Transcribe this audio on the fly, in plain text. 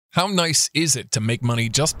How nice is it to make money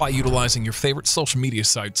just by utilizing your favorite social media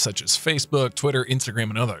sites such as Facebook, Twitter, Instagram,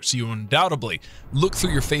 and others? You undoubtedly look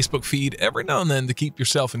through your Facebook feed every now and then to keep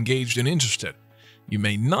yourself engaged and interested. You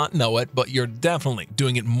may not know it, but you're definitely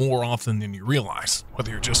doing it more often than you realize.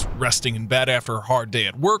 Whether you're just resting in bed after a hard day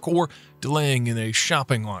at work or delaying in a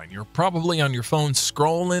shopping line, you're probably on your phone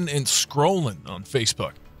scrolling and scrolling on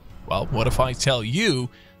Facebook. Well, what if I tell you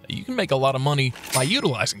that you can make a lot of money by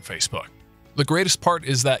utilizing Facebook? The greatest part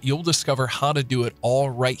is that you'll discover how to do it all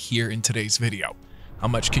right here in today's video. How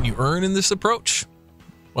much can you earn in this approach?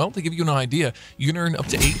 Well, to give you an idea, you can earn up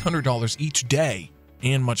to $800 each day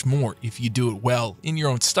and much more if you do it well in your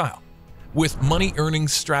own style. With money earning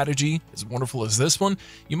strategy as wonderful as this one,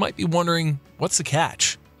 you might be wondering, what's the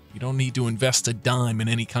catch? You don't need to invest a dime in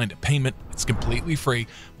any kind of payment. It's completely free.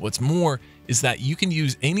 What's more is that you can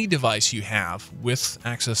use any device you have with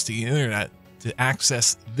access to the internet to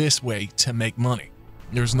access this way to make money.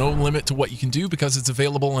 There's no limit to what you can do because it's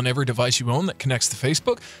available on every device you own that connects to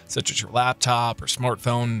Facebook, such as your laptop or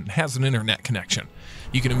smartphone, and has an internet connection.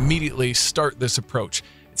 You can immediately start this approach.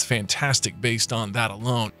 It's fantastic based on that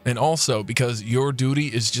alone, and also because your duty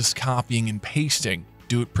is just copying and pasting.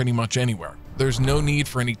 Do it pretty much anywhere. There's no need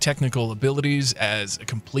for any technical abilities. As a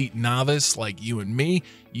complete novice like you and me,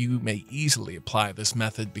 you may easily apply this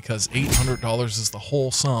method because $800 is the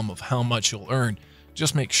whole sum of how much you'll earn.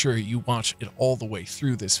 Just make sure you watch it all the way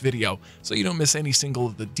through this video so you don't miss any single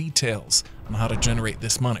of the details on how to generate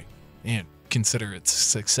this money and consider it a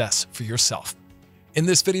success for yourself. In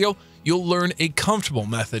this video, you'll learn a comfortable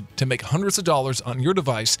method to make hundreds of dollars on your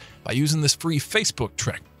device by using this free Facebook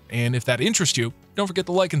trick. And if that interests you, don't forget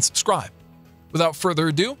to like and subscribe. Without further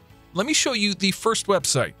ado, let me show you the first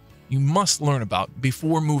website you must learn about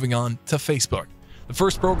before moving on to Facebook. The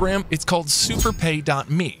first program, it's called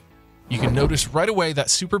superpay.me. You can notice right away that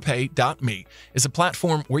superpay.me is a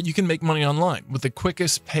platform where you can make money online with the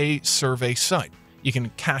quickest pay survey site. You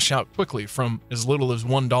can cash out quickly from as little as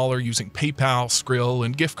 $1 using PayPal, Skrill,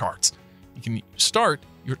 and gift cards. You can start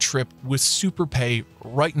your trip with SuperPay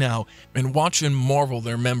right now and watch and marvel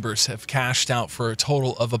their members have cashed out for a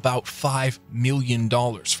total of about $5 million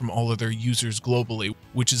from all of their users globally,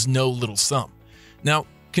 which is no little sum. Now,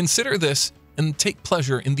 consider this and take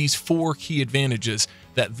pleasure in these 4 key advantages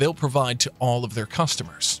that they'll provide to all of their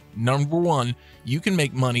customers. Number 1, you can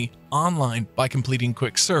make money online by completing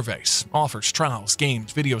quick surveys, offers, trials,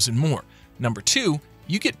 games, videos, and more. Number 2,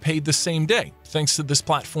 you get paid the same day thanks to this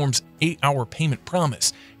platform's 8-hour payment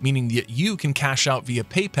promise, meaning that you can cash out via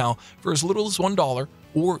PayPal for as little as $1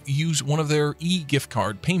 or use one of their e-gift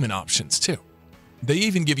card payment options too. They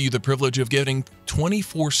even give you the privilege of getting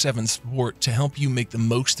 24/7 support to help you make the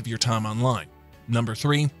most of your time online. Number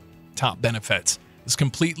 3, top benefits. It's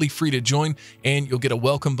completely free to join and you'll get a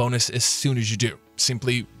welcome bonus as soon as you do.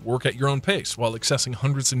 Simply work at your own pace while accessing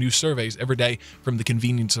hundreds of new surveys every day from the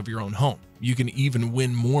convenience of your own home. You can even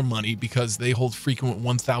win more money because they hold frequent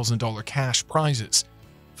 $1,000 cash prizes.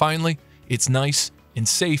 Finally, it's nice and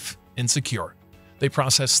safe and secure. They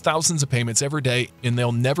process thousands of payments every day and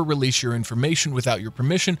they'll never release your information without your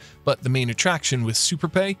permission, but the main attraction with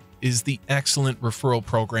SuperPay is the excellent referral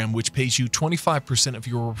program which pays you 25% of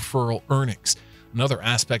your referral earnings. Another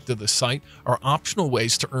aspect of the site are optional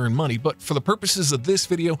ways to earn money, but for the purposes of this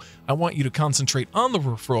video, I want you to concentrate on the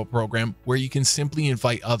referral program where you can simply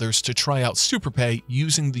invite others to try out SuperPay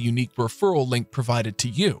using the unique referral link provided to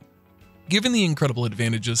you. Given the incredible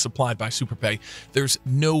advantages supplied by SuperPay, there's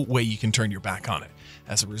no way you can turn your back on it.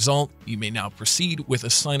 As a result, you may now proceed with a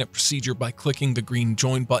sign-up procedure by clicking the green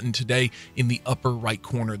Join button today in the upper right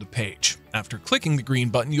corner of the page. After clicking the green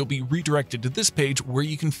button, you'll be redirected to this page where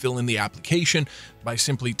you can fill in the application by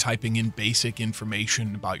simply typing in basic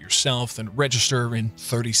information about yourself and register in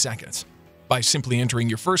 30 seconds. By simply entering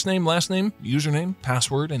your first name, last name, username,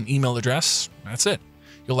 password, and email address, that's it.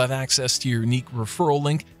 You'll have access to your unique referral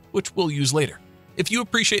link, which we'll use later. If you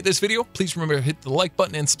appreciate this video, please remember to hit the like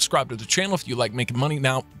button and subscribe to the channel if you like making money.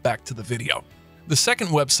 Now, back to the video. The second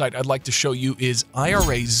website I'd like to show you is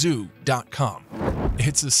irazoo.com.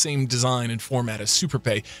 It's the same design and format as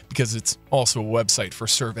SuperPay because it's also a website for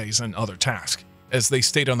surveys and other tasks. As they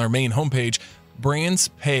state on their main homepage, brands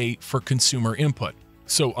pay for consumer input.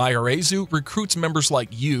 So irazoo recruits members like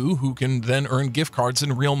you who can then earn gift cards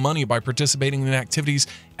and real money by participating in activities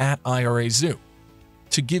at irazoo.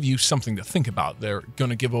 To give you something to think about, they're going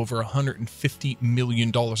to give over $150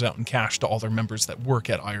 million out in cash to all their members that work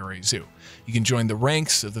at irazoo. You can join the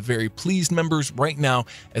ranks of the very pleased members right now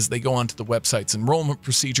as they go onto the website's enrollment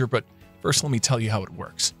procedure, but first let me tell you how it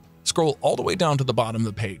works. Scroll all the way down to the bottom of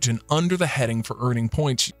the page, and under the heading for earning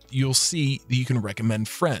points, you'll see that you can recommend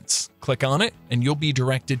friends. Click on it, and you'll be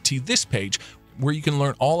directed to this page where you can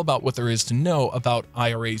learn all about what there is to know about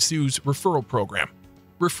IRA Zoo's referral program.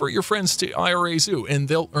 Refer your friends to IRA Zoo, and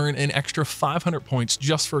they'll earn an extra 500 points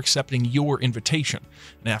just for accepting your invitation.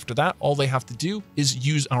 And after that, all they have to do is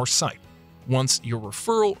use our site. Once your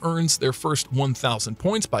referral earns their first 1,000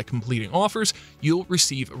 points by completing offers, you'll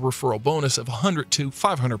receive a referral bonus of 100 to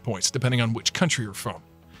 500 points, depending on which country you're from.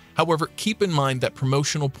 However, keep in mind that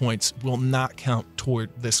promotional points will not count toward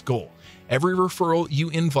this goal. Every referral you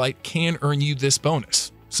invite can earn you this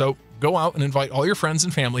bonus. So go out and invite all your friends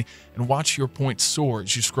and family and watch your points soar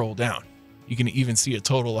as you scroll down. You can even see a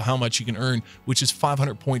total of how much you can earn, which is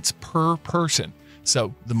 500 points per person.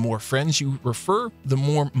 So the more friends you refer, the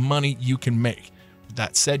more money you can make. With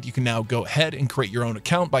that said, you can now go ahead and create your own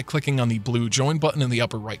account by clicking on the blue join button in the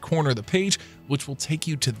upper right corner of the page, which will take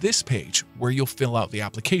you to this page where you'll fill out the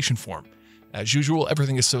application form. As usual,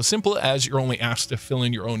 everything is so simple as you're only asked to fill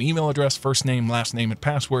in your own email address, first name, last name, and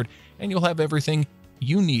password, and you'll have everything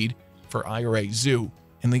you need for IRA Zoo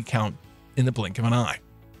in the account in the blink of an eye.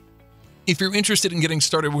 If you're interested in getting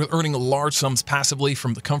started with earning large sums passively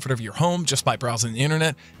from the comfort of your home just by browsing the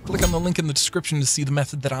internet, click on the link in the description to see the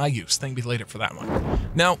method that I use. Thank me later for that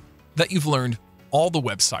one. Now that you've learned all the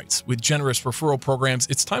websites with generous referral programs,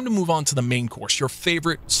 it's time to move on to the main course, your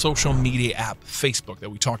favorite social media app, Facebook, that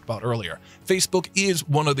we talked about earlier. Facebook is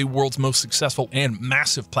one of the world's most successful and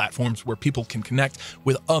massive platforms where people can connect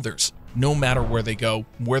with others, no matter where they go,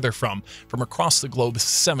 where they're from across the globe's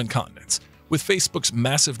 7 continents. With Facebook's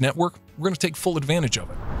massive network, we're going to take full advantage of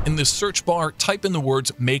it. In the search bar, type in the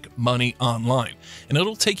words "make money online," and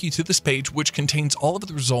it'll take you to this page, which contains all of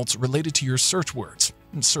the results related to your search words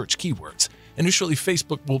and search keywords. Initially,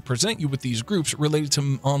 Facebook will present you with these groups related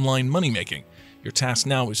to online money making. Your task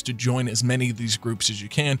now is to join as many of these groups as you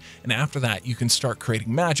can, and after that, you can start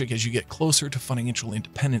creating magic as you get closer to financial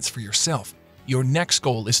independence for yourself. Your next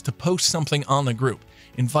goal is to post something on the group.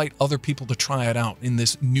 Invite other people to try it out in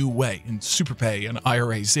this new way in SuperPay and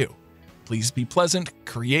IRA Zoo. Please be pleasant,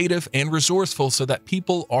 creative, and resourceful so that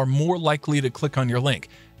people are more likely to click on your link.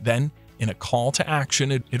 Then, in a call to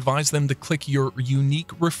action, advise them to click your unique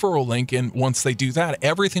referral link, and once they do that,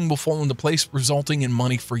 everything will fall into place, resulting in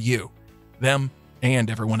money for you, them,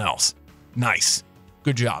 and everyone else. Nice.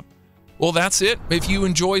 Good job. Well, that's it. If you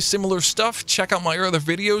enjoy similar stuff, check out my other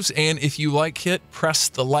videos, and if you like it, press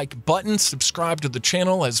the like button, subscribe to the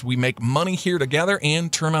channel as we make money here together,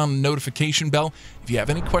 and turn on the notification bell. If you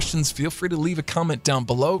have any questions, feel free to leave a comment down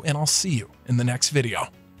below, and I'll see you in the next video.